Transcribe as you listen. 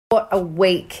a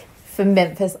week for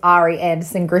Memphis Ari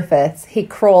Anderson Griffiths. He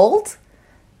crawled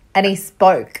and he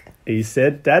spoke. He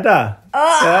said, Dada.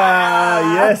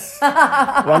 Yes.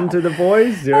 1 to the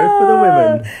boys, 0 for the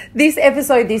women. This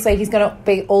episode this week is going to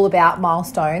be all about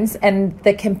milestones and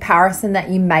the comparison that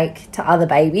you make to other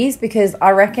babies, because I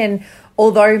reckon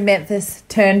although Memphis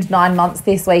turned 9 months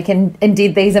this week and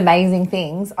did these amazing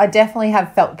things, I definitely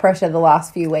have felt pressure the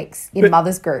last few weeks in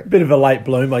Mother's Group. Bit of a late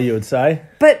bloomer, you would say.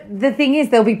 But the thing is,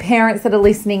 there'll be parents that are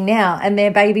listening now and their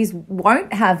babies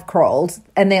won't have crawled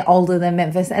and they're older than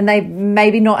Memphis and they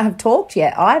maybe not have talked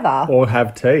yet either. Or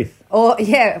have teeth. Or,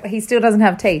 yeah, he still doesn't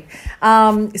have teeth.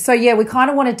 So, yeah, we kind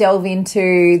of want to delve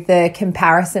into the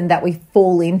comparison that we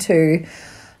fall into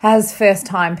as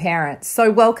first-time parents. So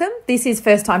welcome. This is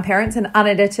First-Time Parents, an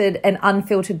unedited and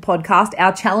unfiltered podcast.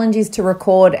 Our challenge is to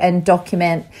record and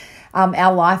document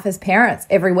our life as parents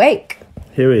every week.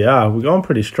 Here we are. We're going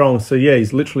pretty strong. So, yeah,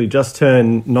 he's literally just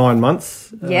turned 9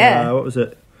 months. Yeah. What was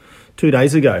it? 2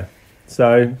 days ago.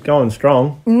 So, going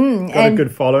strong. Got a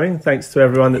good following. Thanks to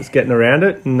everyone that's getting around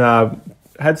it. And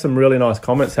had some really nice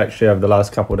comments, actually, over the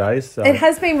last couple of days. So. It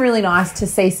has been really nice to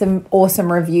see some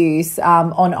awesome reviews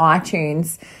on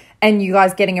iTunes and you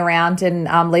guys getting around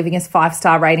and leaving us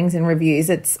 5-star ratings and reviews.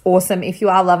 It's awesome. If you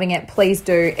are loving it, please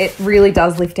do. It really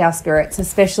does lift our spirits,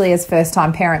 especially as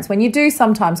first-time parents. When you do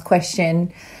sometimes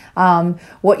question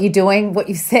what you're doing, what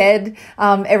you've said,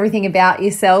 everything about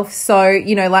yourself. So,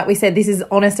 you know, like we said, this is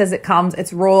honest as it comes.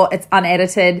 It's raw, it's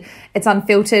unedited, it's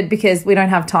unfiltered because we don't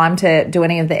have time to do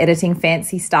any of the editing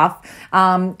fancy stuff.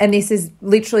 And this is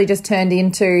literally just turned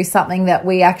into something that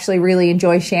we actually really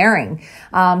enjoy sharing.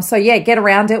 So yeah, get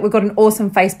around it. We've got an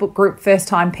awesome Facebook group, First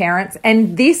Time Parents.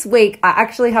 And this week I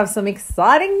actually have some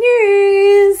exciting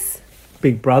news.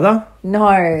 Big brother?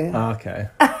 No. Okay.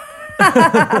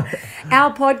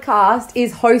 Our podcast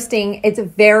is hosting its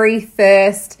very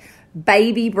first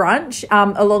baby brunch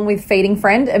along with Feeding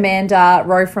Friend, Amanda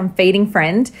Rowe from Feeding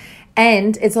Friend.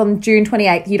 And it's on June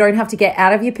 28th. You don't have to get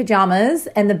out of your pajamas.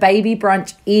 And the baby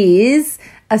brunch is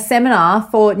a seminar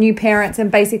for new parents. And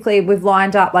basically we've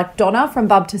lined up like Donna from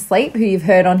Bub to Sleep, who you've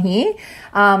heard on here,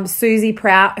 Susie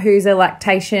Prout, who's a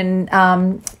lactation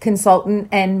consultant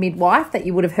and midwife that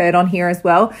you would have heard on here as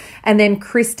well. And then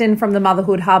Kristen from the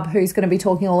Motherhood Hub, who's going to be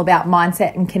talking all about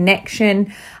mindset and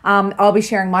connection. I'll be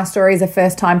sharing my story as a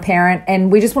first-time parent.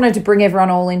 And we just wanted to bring everyone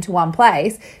all into one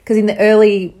place because in the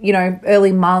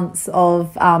early months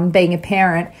of being a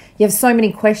parent, you have so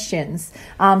many questions.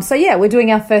 So, yeah, we're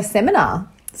doing our first seminar.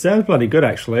 Sounds bloody good,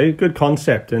 actually. Good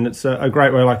concept. And it's a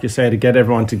great way, like you say, to get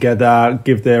everyone together,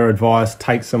 give their advice,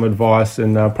 take some advice,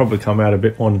 and probably come out a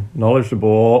bit more knowledgeable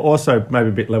or also maybe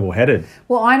a bit level-headed.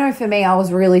 Well, I know for me, I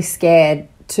was really scared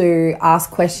to ask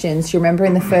questions. You remember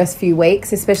in the first few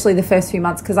weeks, especially the first few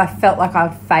months, because I felt like I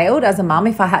failed as a mum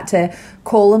if I had to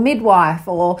call a midwife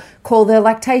or call the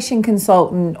lactation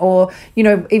consultant or, you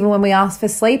know, even when we asked for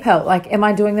sleep help, like, am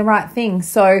I doing the right thing?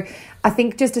 So I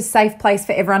think just a safe place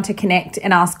for everyone to connect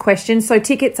and ask questions. So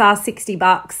tickets are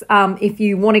 $60. If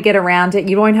you want to get around it,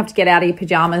 you don't have to get out of your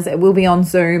pajamas. It will be on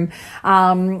Zoom.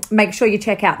 Make sure you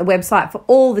check out the website for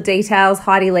all the details,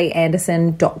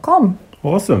 HeidiLeeAnderson.com.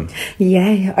 Awesome.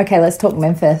 Yeah. Okay, let's talk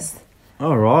Memphis.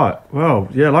 All right. Well,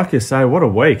 yeah, like you say, what a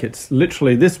week. It's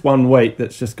literally this 1 week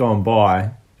that's just gone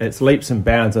by. It's leaps and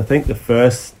bounds. I think the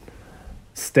first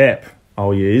step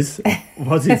I'll use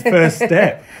was his first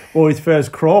step or his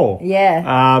first crawl.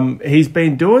 Yeah. He's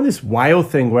been doing this whale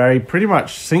thing where he pretty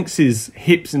much sinks his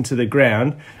hips into the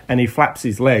ground and he flaps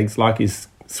his legs like he's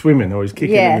swimming or he's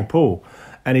kicking in the pool.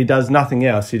 And he does nothing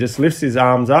else. He just lifts his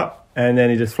arms up and then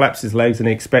he just flaps his legs and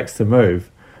he expects to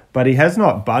move. But he has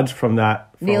not budged from that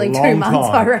for nearly a long 2 months,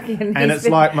 time. I reckon. And it's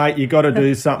like, mate, you got to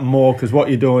do something more because what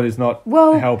you're doing is not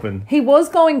helping. He was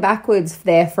going backwards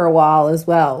there for a while as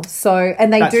well. So,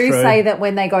 and they do say that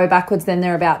when they go backwards, then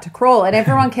they're about to crawl. And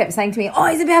everyone kept saying to me, "Oh,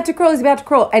 he's about to crawl. He's about to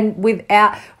crawl." And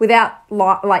without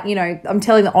like, you know, I'm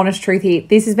telling the honest truth here.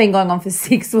 This has been going on for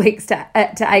 6 weeks to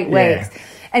 8 weeks.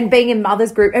 And being in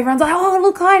Mother's Group, everyone's like, "Oh,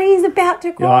 look, Heidi, he's about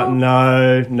to crawl."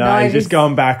 Like, no, he's just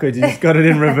going backwards. He's got it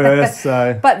in reverse.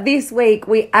 So, but this week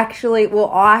we actually,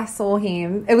 I saw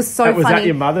him. It was so funny. Was at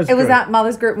your Mother's It Group? was at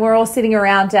Mother's Group. We're all sitting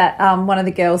around at one of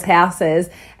the girls' houses,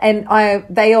 and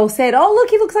they all said, "Oh, look,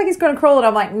 he looks like he's going to crawl." And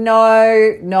I'm like,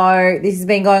 "No, this has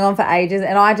been going on for ages,"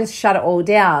 and I just shut it all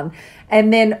down.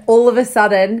 And then all of a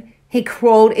sudden, He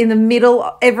crawled in the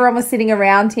middle. Everyone was sitting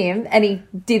around him, and he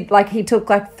took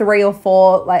like 3 or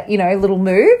 4 little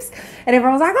moves, and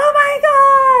everyone was like, "Oh my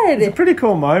God!" It's a pretty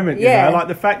cool moment, you know, like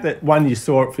the fact that one, you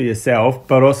saw it for yourself,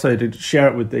 but also to share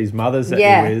it with these mothers that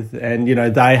you're with, and you know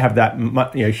they have that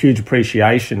huge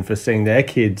appreciation for seeing their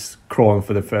kids crawling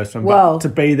for the first time. But to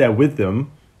be there with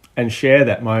them and share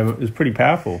that moment was pretty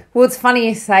powerful. Well, it's funny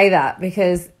you say that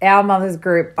because our mother's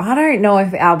group, I don't know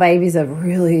if our babies are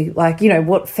really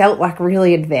what felt like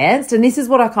really advanced. And this is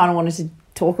what I kind of wanted to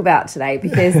talk about today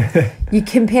because you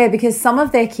compare, because some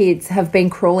of their kids have been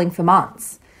crawling for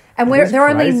months. And they're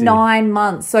only 9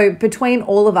 months. So between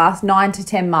all of us, 9 to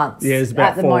 10 months. Yeah, it's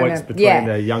about 4 weeks between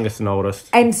the youngest and oldest.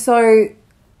 And so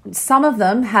some of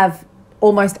them have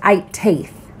almost 8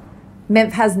 teeth.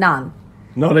 Memph has none.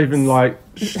 Not even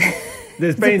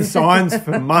there's been signs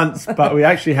for months, but we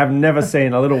actually have never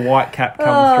seen a little white cap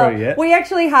come through yet. We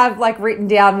actually have written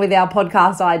down with our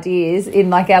podcast ideas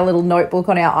in our little notebook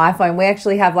on our iPhone. We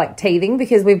actually have teething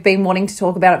because we've been wanting to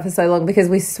talk about it for so long because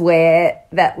we swear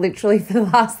that literally for the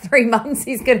last 3 months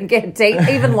he's going to get teeth,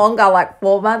 even longer,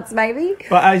 4 months maybe.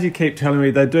 But as you keep telling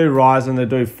me, they do rise and they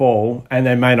do fall and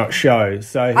they may not show.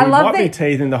 So he might be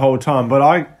teething the whole time, but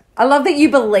I love that you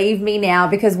believe me now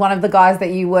because one of the guys that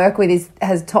you work with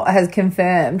has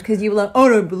confirmed because you were like, I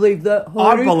don't believe that,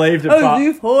 Heidi. I believed it,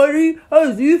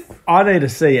 as if. I need to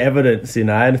see evidence,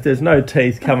 and if there's no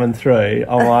teeth coming through,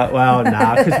 I'm like, well,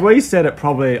 nah, because we said it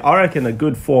probably, I reckon a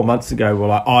good 4 months ago, we're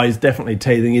like, oh, he's definitely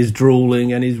teething, he's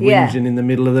drooling and he's whinging in the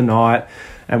middle of the night.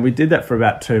 And we did that for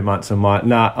about 2 months. I'm like,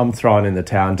 nah, I'm throwing in the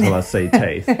towel until I see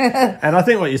teeth. And I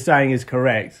think what you're saying is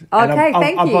correct. Okay,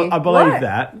 thank you. I believe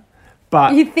that.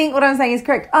 But you think what I'm saying is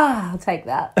correct? I'll take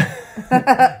that.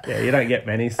 Yeah, you don't get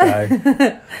many,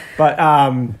 so. But,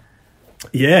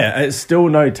 it's still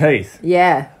no teeth.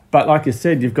 Yeah. But like you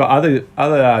said, you've got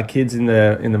other kids in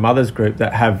the mothers group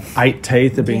that have 8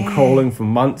 teeth, have been crawling for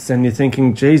months, and you're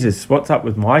thinking, Jesus, what's up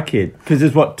with my kid? Because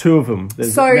there's 2 of them.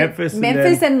 There's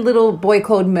Memphis and a little boy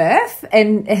called Murph,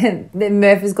 and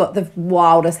Murph has got the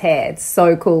wildest hair. It's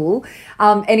so cool.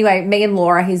 Anyway, me and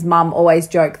Laura, his mum, always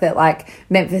joke that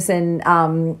Memphis and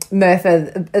Murph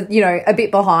are a bit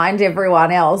behind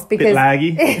everyone else because bit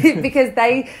laggy. because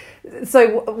they.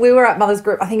 So we were at Mother's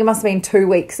Group, I think it must have been 2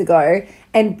 weeks ago,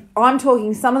 and I'm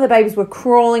talking, some of the babies were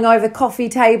crawling over coffee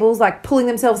tables, pulling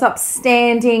themselves up,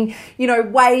 standing,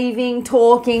 waving,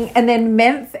 talking, and then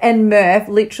Memph and Murph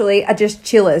literally are just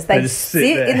chillers. They just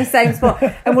sit in the same spot,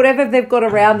 and whatever they've got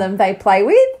around them, they play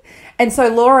with. And so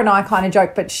Laura and I kind of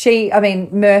joke, but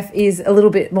Murph is a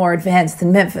little bit more advanced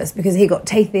than Memphis because he got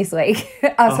teeth this week.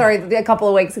 A couple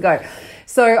of weeks ago.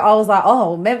 So I was like,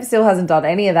 oh, Memphis still hasn't done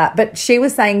any of that. But she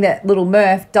was saying that little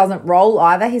Murph doesn't roll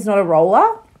either. He's not a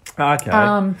roller. Okay.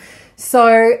 And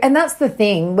that's the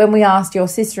thing. When we asked your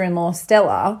sister-in-law,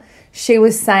 Stella, she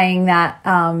was saying that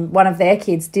one of their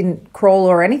kids didn't crawl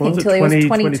or anything until he was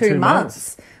 22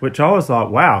 months. Which I was like,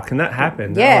 wow, can that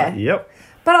happen? Yeah. Like, yep.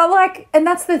 But and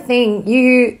that's the thing.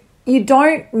 You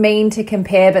don't mean to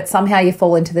compare, but somehow you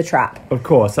fall into the trap. Of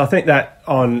course. I think that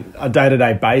on a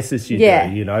day-to-day basis you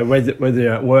do, whether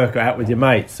you're at work or out with your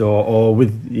mates or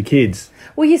with your kids.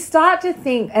 Well, you start to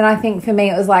think, and I think for me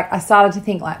it was I started to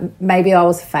think maybe I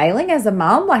was failing as a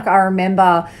mum. I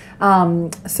remember,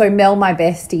 so Mel, my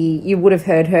bestie, you would have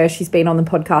heard her. She's been on the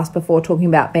podcast before talking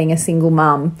about being a single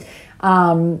mum.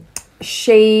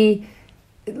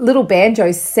 Little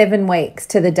Banjo's 7 weeks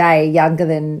to the day younger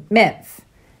than Memph.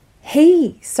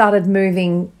 He started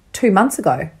moving 2 months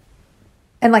ago.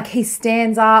 And he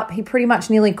stands up, he pretty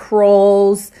much nearly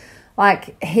crawls.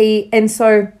 And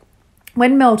so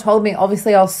when Mel told me,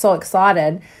 obviously I was so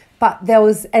excited, but there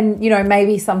was, and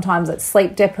maybe sometimes it's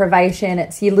sleep deprivation,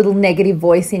 it's your little negative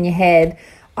voice in your head.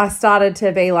 I started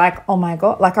to be oh my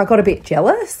God, I got a bit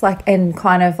jealous, and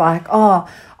kind of oh,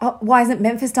 why hasn't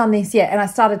Memphis done this yet? And I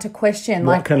started to question,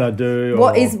 what can I do?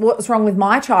 What's wrong with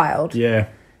my child? Yeah.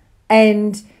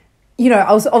 And,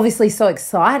 I was obviously so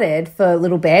excited for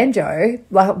little Banjo,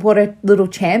 what a little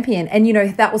champion. And,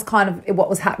 that was kind of what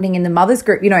was happening in the mothers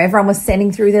group. Everyone was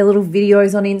sending through their little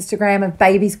videos on Instagram of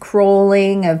babies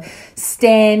crawling, of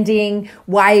standing,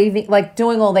 waving,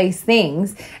 doing all these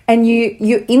things. And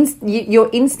your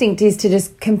instinct is to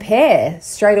just compare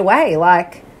straight away.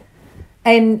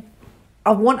 And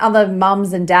I want other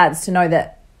mums and dads to know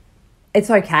that it's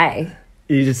okay.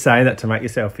 You're just saying that to make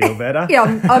yourself feel better? Yeah,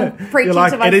 I'm preaching to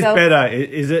myself. It is better.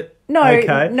 Is it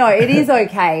okay? No, it is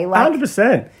okay.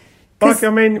 100%.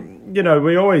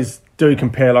 We always do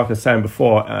compare, like I was saying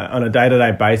before, on a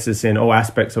day-to-day basis in all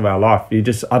aspects of our life.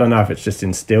 I don't know if it's just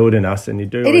instilled in us, and you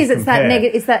do. It is. It's that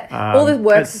negative. It's that all the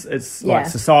work. It's like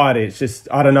society. It's just,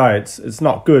 I don't know. It's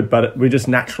not good, but we just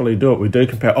naturally do it. We do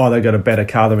compare. Oh, they got a better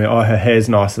car than me. Oh, her hair's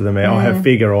nicer than me. Oh, her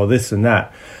figure, or this and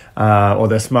that. Or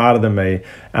they're smarter than me.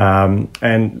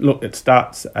 And look, it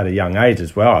starts at a young age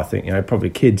as well. I think, probably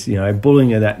kids,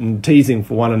 bullying that and teasing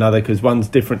for one another because one's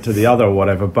different to the other or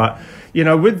whatever. But,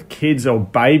 with kids or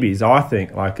babies, I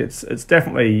think like it's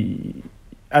definitely,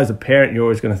 as a parent, you're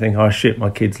always going to think, oh shit, my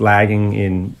kid's lagging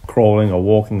in crawling or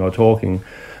walking or talking.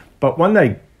 But when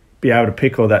they be able to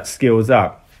pick all that skills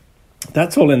up,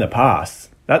 that's all in the past.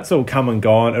 That's all come and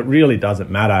gone. It really doesn't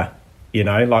matter.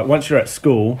 Like once you're at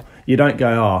school, you don't go,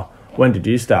 oh, when did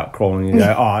you start crawling? You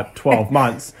go, oh, 12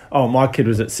 months. Oh, my kid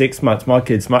was at 6 months. My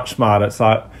kid's much smarter. It's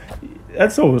like,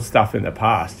 that's all stuff in the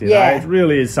past. It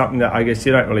really is something that I guess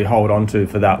you don't really hold on to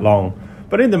for that long.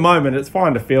 But in the moment, it's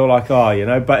fine to feel like,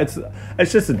 but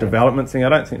it's just a development thing. I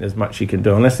don't think there's much you can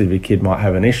do unless if your kid might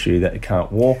have an issue that it can't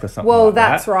walk or something like that. Well,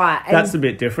 that's right. That's a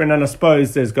bit different. And I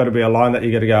suppose there's got to be a line that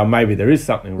you got to go, oh, maybe there is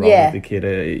something wrong with the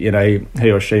kid.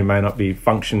 He or she may not be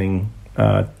functioning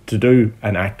to do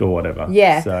an act or whatever.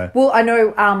 Yeah. So. Well, I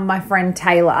know my friend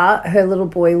Taylor, her little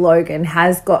boy Logan,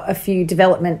 has got a few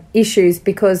development issues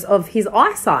because of his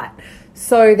eyesight.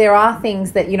 So there are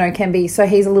things that, can be, so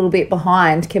he's a little bit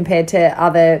behind compared to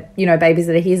other, babies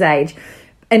that are his age.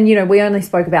 And, we only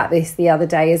spoke about this the other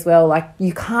day as well. Like,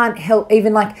 you can't help,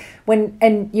 even like when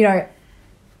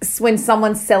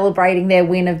someone's celebrating their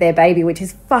win of their baby, which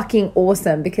is fucking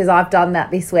awesome because I've done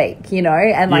that this week,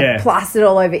 and plastered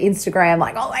all over Instagram,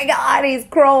 like, oh my God, he's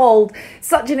crawled.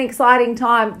 Such an exciting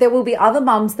time. There will be other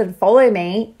mums that follow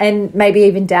me and maybe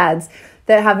even dads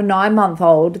that have a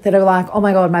 9-month-old that are like, oh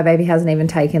my God, my baby hasn't even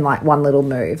taken like one little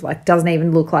move, like doesn't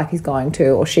even look like he's going to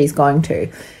or she's going to.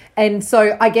 And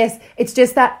so I guess it's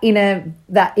just that inner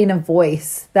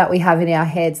voice that we have in our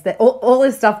heads, that all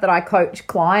this stuff that I coach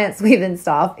clients with and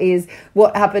stuff is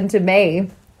what happened to me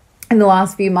in the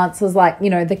last few months was like,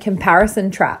 the comparison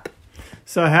trap.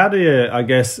 So how do you, I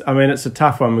guess, it's a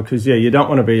tough one because, you don't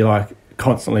want to be like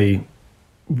constantly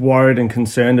worried and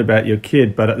concerned about your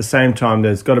kid, but at the same time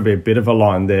there's got to be a bit of a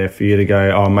line there for you to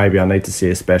go, oh, maybe I need to see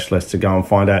a specialist to go and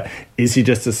find out, is he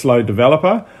just a slow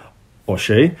developer or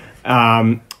she?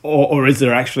 Or is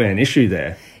there actually an issue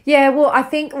there? Yeah, well, I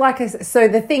think so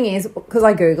the thing is, because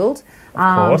I Googled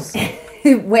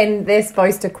when they're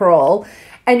supposed to crawl,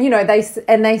 and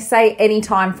they say any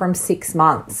time from 6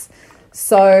 months.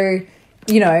 So,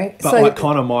 But like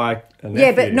kind of my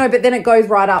nephew. but then it goes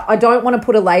right up. I don't want to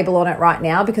put a label on it right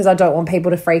now because I don't want people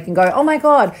to freak and go, oh my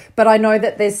God. But I know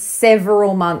that there's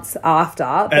several months after.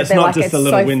 That it's not just a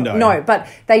little window. No, but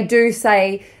they do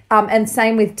say, and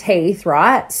same with teeth,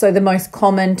 right? So the most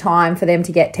common time for them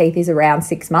to get teeth is around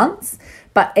 6 months,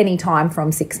 but any time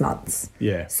from 6 months.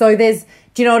 Yeah. So do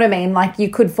you know what I mean? Like you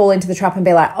could fall into the trap and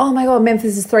be like, oh my God,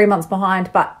 Memphis is 3 months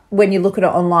behind. But when you look at it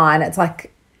online, it's like,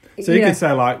 so you could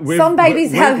say like some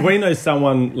babies we know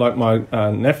someone like my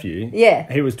nephew.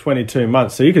 Yeah, he was 22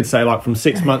 months. So you could say like from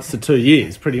 6 months to 2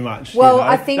 years, pretty much. Well,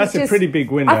 I think that's a pretty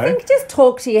big window. I think just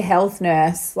talk to your health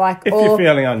nurse, like if you're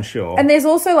feeling unsure. And there's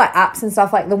also like apps and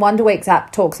stuff. Like the Wonder Weeks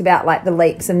app talks about like the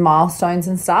leaps and milestones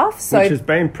and stuff. So which has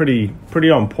been pretty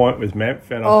on point with Memph,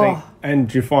 and I think. And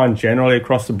do you find generally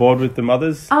across the board with the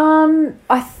mothers?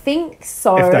 I think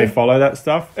so. If they follow that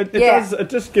stuff, it does. It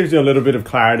just gives you a little bit of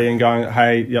clarity and going,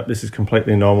 hey, yep, this is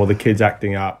completely normal. The kid's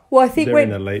acting up. Well, I think when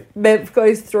Memph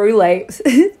goes through leaps,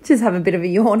 just have a bit of a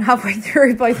yawn halfway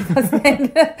through both of us. Then,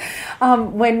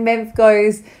 when Memph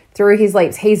goes through his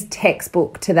leaps, he's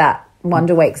textbook to that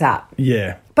Wonder Weeks app.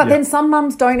 Yeah. But then some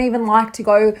mums don't even like to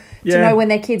go to know when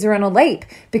their kids are in a leap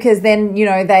because then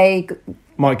they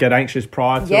might get anxious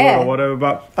prior to it or whatever.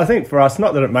 But I think for us,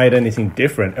 not that it made anything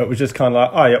different. It was just kind of like,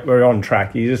 oh, yeah, we're on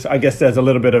track. I guess there's a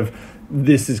little bit of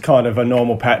this is kind of a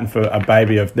normal pattern for a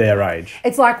baby of their age.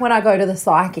 It's like when I go to the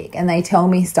psychic and they tell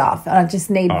me stuff and I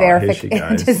just need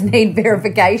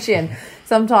verification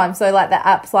sometimes. So like the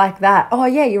apps like that, oh,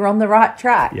 yeah, you're on the right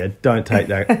track. Yeah, don't take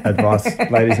that advice,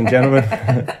 ladies and gentlemen.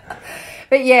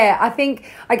 But yeah,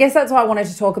 I guess that's what I wanted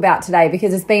to talk about today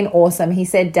because it's been awesome. He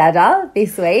said dada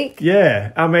this week.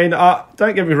 Yeah.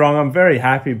 Don't get me wrong. I'm very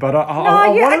happy, but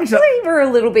you actually were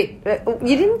a little bit,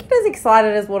 you didn't get as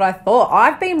excited as what I thought.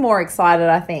 I've been more excited,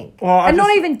 I think. Well,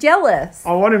 not even jealous.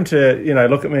 I want him to,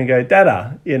 look at me and go,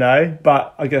 dada,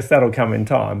 but I guess that'll come in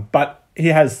time. But he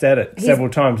has said it several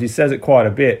times. He says it quite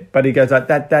a bit, but he goes like,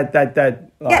 dad.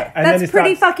 Like, yeah, and that's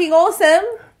pretty fucking awesome.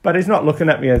 But he's not looking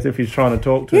at me as if he's trying to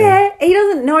talk to me. Yeah, he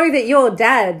doesn't know that you're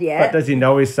dad yet. But does he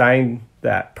know he's saying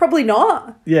that. Probably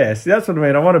not. Yeah, see, that's what I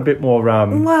mean. I want a bit more.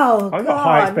 Well, I've got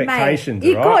high expectations. Mate,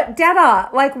 you right? got Dada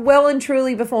like well and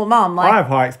truly before Mum. Like I have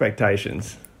high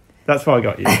expectations. That's why I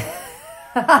got you.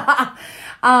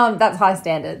 That's high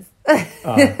standards.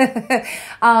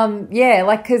 Yeah,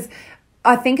 like because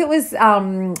I think it was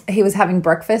he was having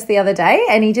breakfast the other day,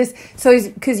 and he just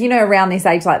because around this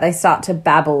age like they start to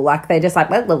babble, like they're just like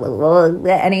blah, blah, blah,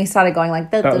 blah, and he started going like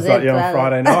that was like you on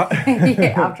Friday night.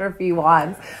 yeah, after a few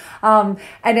wines. And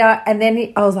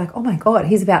then I was like, oh my God,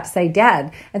 he's about to say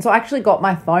dad. And so I actually got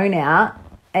my phone out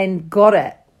and got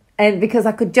it. And because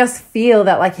I could just feel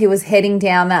that like he was heading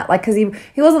down that, like, because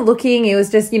he wasn't looking, he was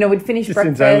just, we'd finished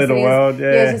breakfast. In his own little world,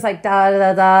 yeah. He was just like da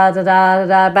da da da da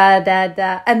da da da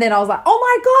da. And then I was like, oh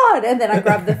my God. And then I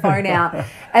grabbed the phone out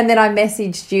and then I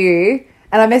messaged you.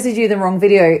 And I messaged you the wrong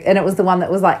video, and it was the one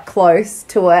that was like close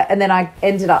to it. And then I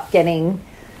ended up getting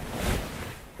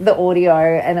the audio,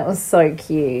 and it was so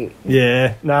cute.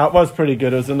 Yeah, no, it was pretty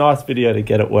good. It was a nice video to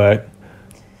get at work.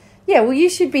 Yeah, well, you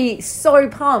should be so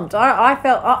pumped. I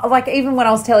felt like even when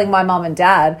I was telling my mum and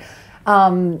dad,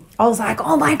 I was like,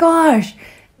 oh my gosh,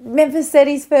 Memphis said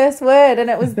his first word and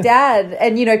it was dad.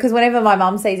 And, because whenever my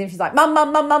mum sees him, she's like, mum,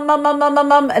 mum, mum, mum, mum, mum, mum, mum,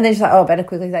 mum. And then she's like, oh, I better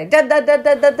quickly say dad, dad, dad,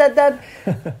 dad, dad, dad,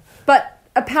 dad. But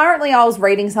apparently I was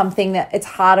reading something that it's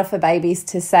harder for babies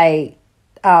to say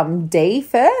D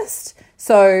first.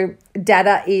 So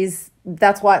dada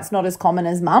that's why it's not as common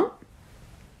as mum.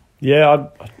 Yeah,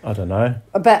 I don't know.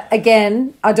 But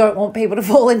again, I don't want people to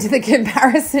fall into the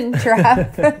comparison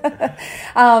trap.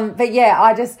 But yeah,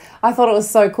 I thought it was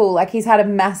so cool. Like he's had a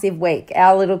massive week.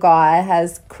 Our little guy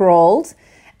has crawled,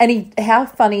 and how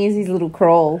funny is his little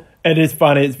crawl? It is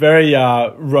funny. It's very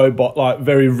robot, like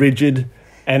very rigid.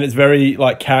 And it's very,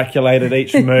 like, calculated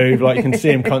each move. Like, you can see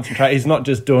him concentrate. He's not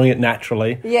just doing it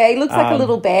naturally. Yeah, he looks like a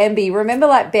little Bambi. Remember,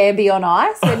 like, Bambi on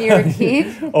ice when you were a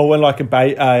kid? Or when, like,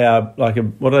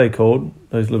 what are they called?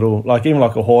 Those little, like, even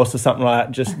like a horse or something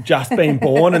like that, just been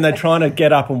born, and they're trying to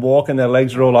get up and walk, and their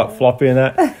legs are all, like, floppy and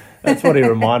that. That's what he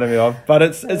reminded me of. But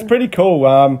it's pretty cool.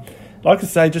 Like I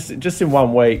say, just in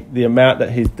 1 week, the amount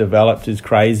that he's developed is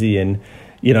crazy. And,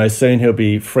 soon he'll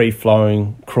be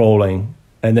free-flowing, crawling,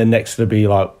 and then next it'll be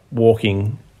like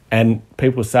walking, and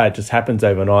people say it just happens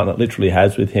overnight, and it literally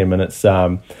has with him. And it's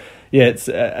it's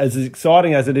as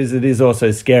exciting as it is also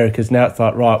scary, because now it's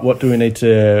like, right, what do we need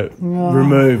to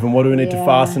remove, and what do we need to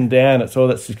fasten down? It's all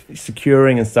that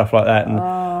securing and stuff like that. And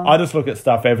I just look at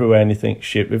stuff everywhere and you think,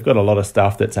 shit, we've got a lot of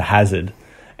stuff that's a hazard.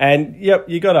 And, yep,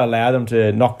 you got to allow them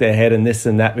to knock their head and this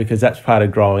and that, because that's part of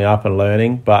growing up and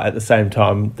learning. But at the same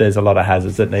time, there's a lot of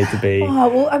hazards that need to be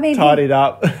tidied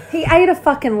up. He ate a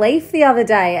fucking leaf the other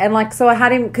day. And, so I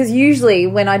had him, because usually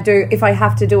when if I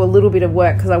have to do a little bit of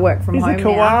work, because I work from home now. He's a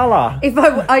koala. If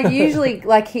I usually,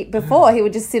 before, he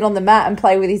would just sit on the mat and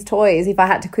play with his toys if I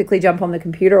had to quickly jump on the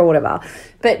computer or whatever.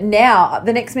 But now,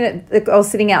 the next minute, I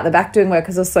was sitting out the back doing work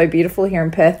because it was so beautiful here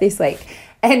in Perth this week.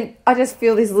 And I just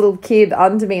feel this little kid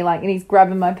under me, and he's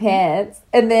grabbing my pants.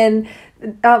 And then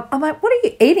I'm like, what are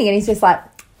you eating? And he's just like,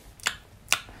 and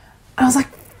I was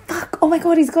like, fuck, oh my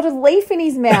God, he's got a leaf in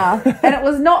his mouth. And it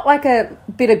was not like a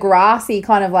bit of grassy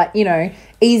kind of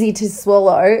easy to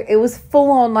swallow. It was full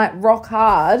on rock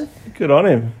hard. Good on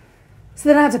him. So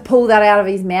then I had to pull that out of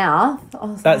his mouth.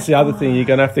 That's the other thing, you're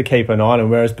going to have to keep an eye on him.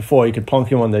 Whereas before, you could plonk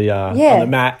him on the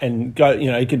mat and go.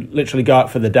 You could literally go out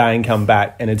for the day and come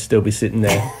back, and it'd still be sitting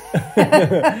there.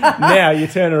 Now you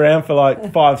turn around for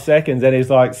 5 seconds, and he's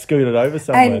scooted over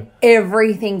somewhere. And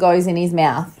everything goes in his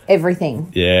mouth.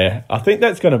 Everything. Yeah, I think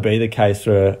that's going to be the case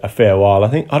for a fair while.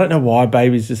 I don't know why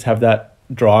babies just have that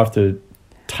drive to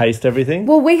taste everything.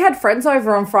 Well, we had friends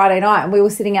over on Friday night, and we were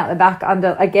sitting out the back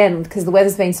because the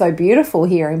weather's been so beautiful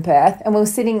here in Perth, and we were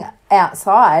sitting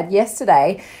outside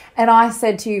yesterday, and I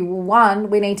said to you, one,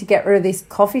 we need to get rid of this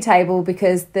coffee table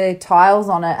because the tiles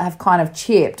on it have kind of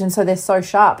chipped, and so they're so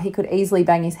sharp he could easily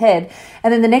bang his head.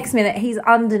 And then the next minute he's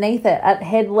underneath it at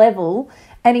head level,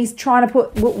 and he's trying to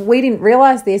we didn't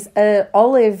realise this,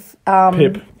 olive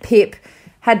pip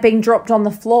had been dropped on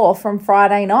the floor from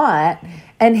Friday night,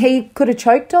 and he could have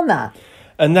choked on that.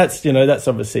 And that's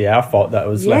obviously our fault that it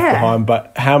was left behind.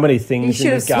 But how many things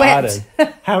in the garden?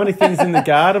 How many things in the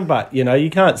garden? But, you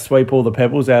can't sweep all the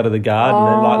pebbles out of the garden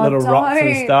and little rocks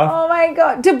and stuff. Oh, my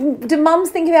God. Do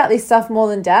mums think about this stuff more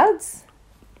than dads?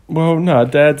 Well, no,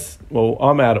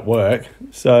 I'm out at work,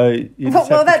 so you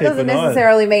just well, that doesn't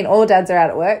necessarily mean all dads are out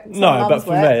at work. No, but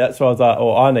for me, that's why I was like,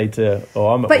 I need to,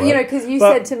 I'm at work. But, because you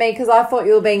said to me, because I thought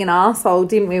you were being an arsehole,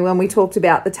 didn't we, when we talked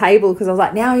about the table, because I was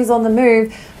like, now he's on the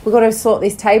move, we've got to sort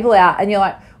this table out. And you're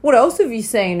like, what else have you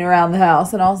seen around the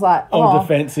house? And I was like, I'm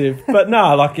defensive. But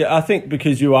no, like, I think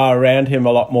because you are around him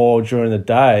a lot more during the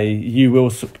day, you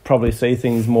will probably see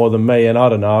things more than me. And I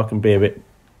don't know, I can be a bit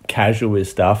casual with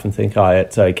stuff and think, oh,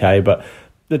 it's okay. But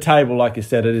the table, like you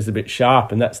said, it is a bit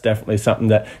sharp, and that's definitely something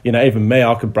that, you know, even me,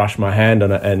 I could brush my hand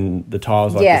on it, and the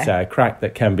tiles, like you say, are cracked.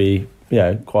 That can be, you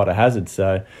know, quite a hazard.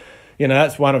 So, you know,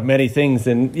 that's one of many things,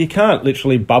 and you can't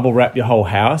literally bubble wrap your whole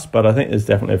house, but I think there's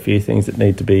definitely a few things that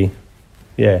need to be,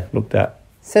 looked at.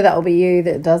 So that will be you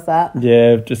that does that?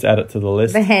 Yeah, just add it to the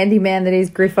list. The handyman that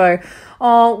is Griffo.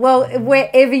 Oh, well,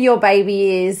 wherever your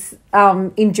baby is,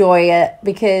 enjoy it,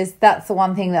 because that's the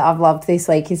one thing that I've loved this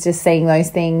week is just seeing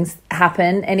those things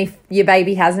happen. And if your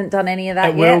baby hasn't done any of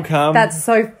that yet, will come. That's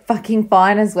so fucking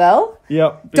fine as well.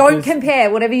 Yep. Don't compare.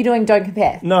 Whatever you're doing, don't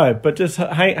compare. No, but just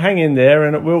hang in there,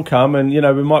 and it will come. And, you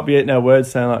know, we might be eating our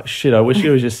words saying like, shit, I wish he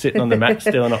was just sitting on the mat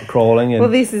still and not crawling. And, well,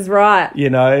 this is right.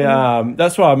 You know,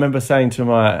 that's why I remember saying to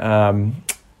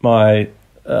my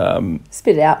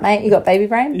spit it out, mate. You got baby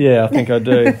brain? Yeah, I think I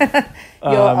do.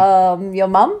 Your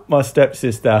mum? My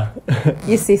stepsister.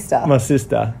 Your sister? My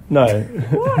sister. No.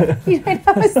 What? You don't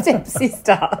have a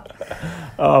stepsister.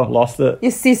 Oh, I've lost it.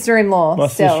 Your sister-in-law. My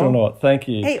sister-in-law. Thank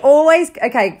you. He always...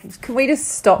 Okay, can we just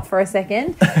stop for a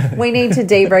second? We need to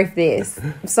debrief this.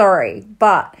 Sorry,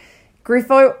 but...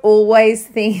 Griffo always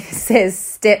says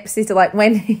stepsister. Like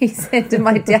when he said to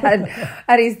my dad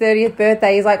at his 30th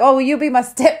birthday, he's like, oh, well, you'll be my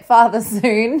stepfather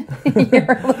soon.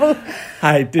 You're a little...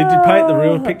 Hey, did you paint the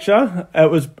real picture?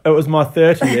 It was my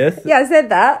 30th. Yeah, I said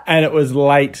that. And it was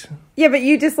late. Yeah, but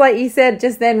you just, like you said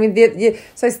just then, with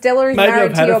so Stella is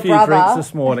married to your brother. Maybe I've had a few drinks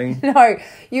this morning. No,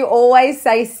 you always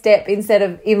say step instead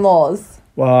of in-laws.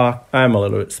 Well, I am a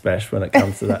little bit special when it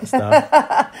comes to that stuff.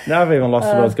 Now I've even lost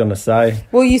what I was going to say.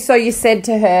 Well, you said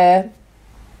to her...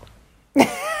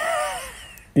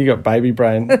 You got baby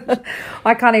brain.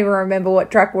 I can't even remember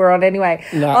what track we're on anyway.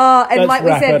 No, and like we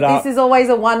said, this is always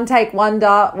a one-take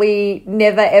wonder. We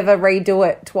never, ever redo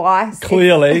it twice.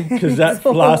 Clearly, because that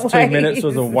last 2 minutes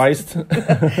was a waste.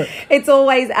 It's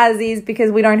always as is,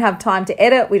 because we don't have time to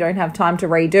edit. We don't have time to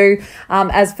redo.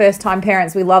 As first-time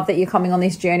parents, we love that you're coming on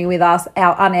this journey with us,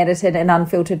 our unedited and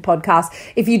unfiltered podcast.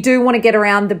 If you do want to get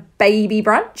around the baby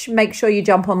brunch, make sure you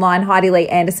jump online,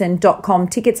 HeidiLeeAnderson.com.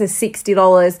 Tickets are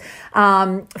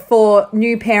 $60. For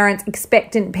new parents,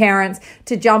 expectant parents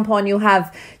to jump on. You'll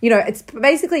have, you know, it's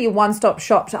basically your one-stop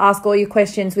shop to ask all your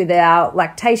questions with our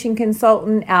lactation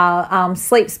consultant, our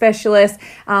sleep specialist,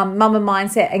 Mama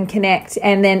Mindset and Connect,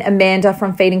 and then Amanda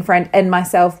from Feeding Friend and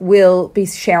myself will be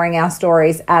sharing our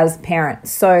stories as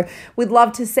parents. So we'd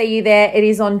love to see you there. It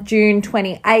is on June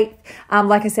 28th.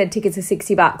 Like I said, tickets are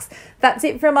 $60. That's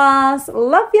it from us.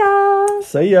 Love ya.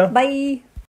 See ya. Bye.